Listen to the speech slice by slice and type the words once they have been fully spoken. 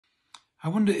I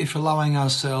wonder if allowing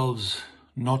ourselves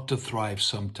not to thrive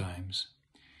sometimes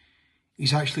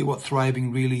is actually what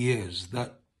thriving really is.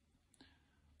 That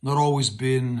not always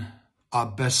being our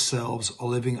best selves or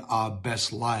living our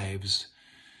best lives,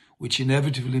 which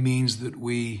inevitably means that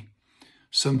we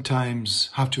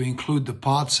sometimes have to include the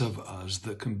parts of us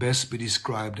that can best be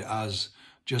described as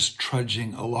just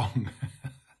trudging along.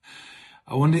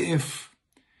 I wonder if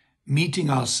meeting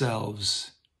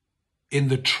ourselves in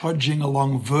the trudging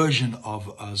along version of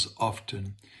us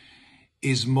often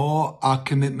is more our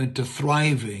commitment to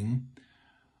thriving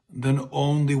than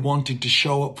only wanting to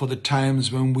show up for the times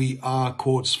when we are,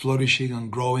 quotes, flourishing and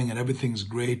growing and everything's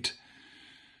great.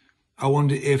 I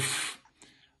wonder if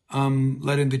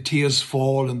letting the tears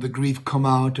fall and the grief come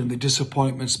out and the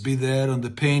disappointments be there and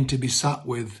the pain to be sat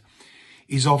with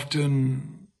is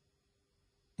often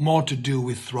more to do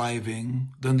with thriving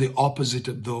than the opposite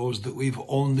of those that we've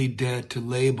only dared to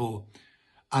label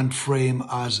and frame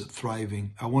as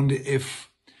thriving. I wonder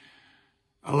if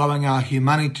allowing our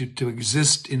humanity to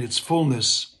exist in its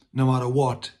fullness, no matter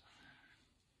what,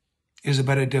 is a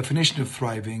better definition of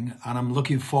thriving. And I'm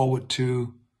looking forward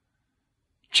to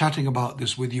chatting about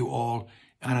this with you all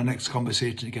in our next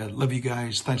conversation together. Love you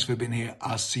guys. Thanks for being here.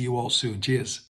 I'll see you all soon. Cheers.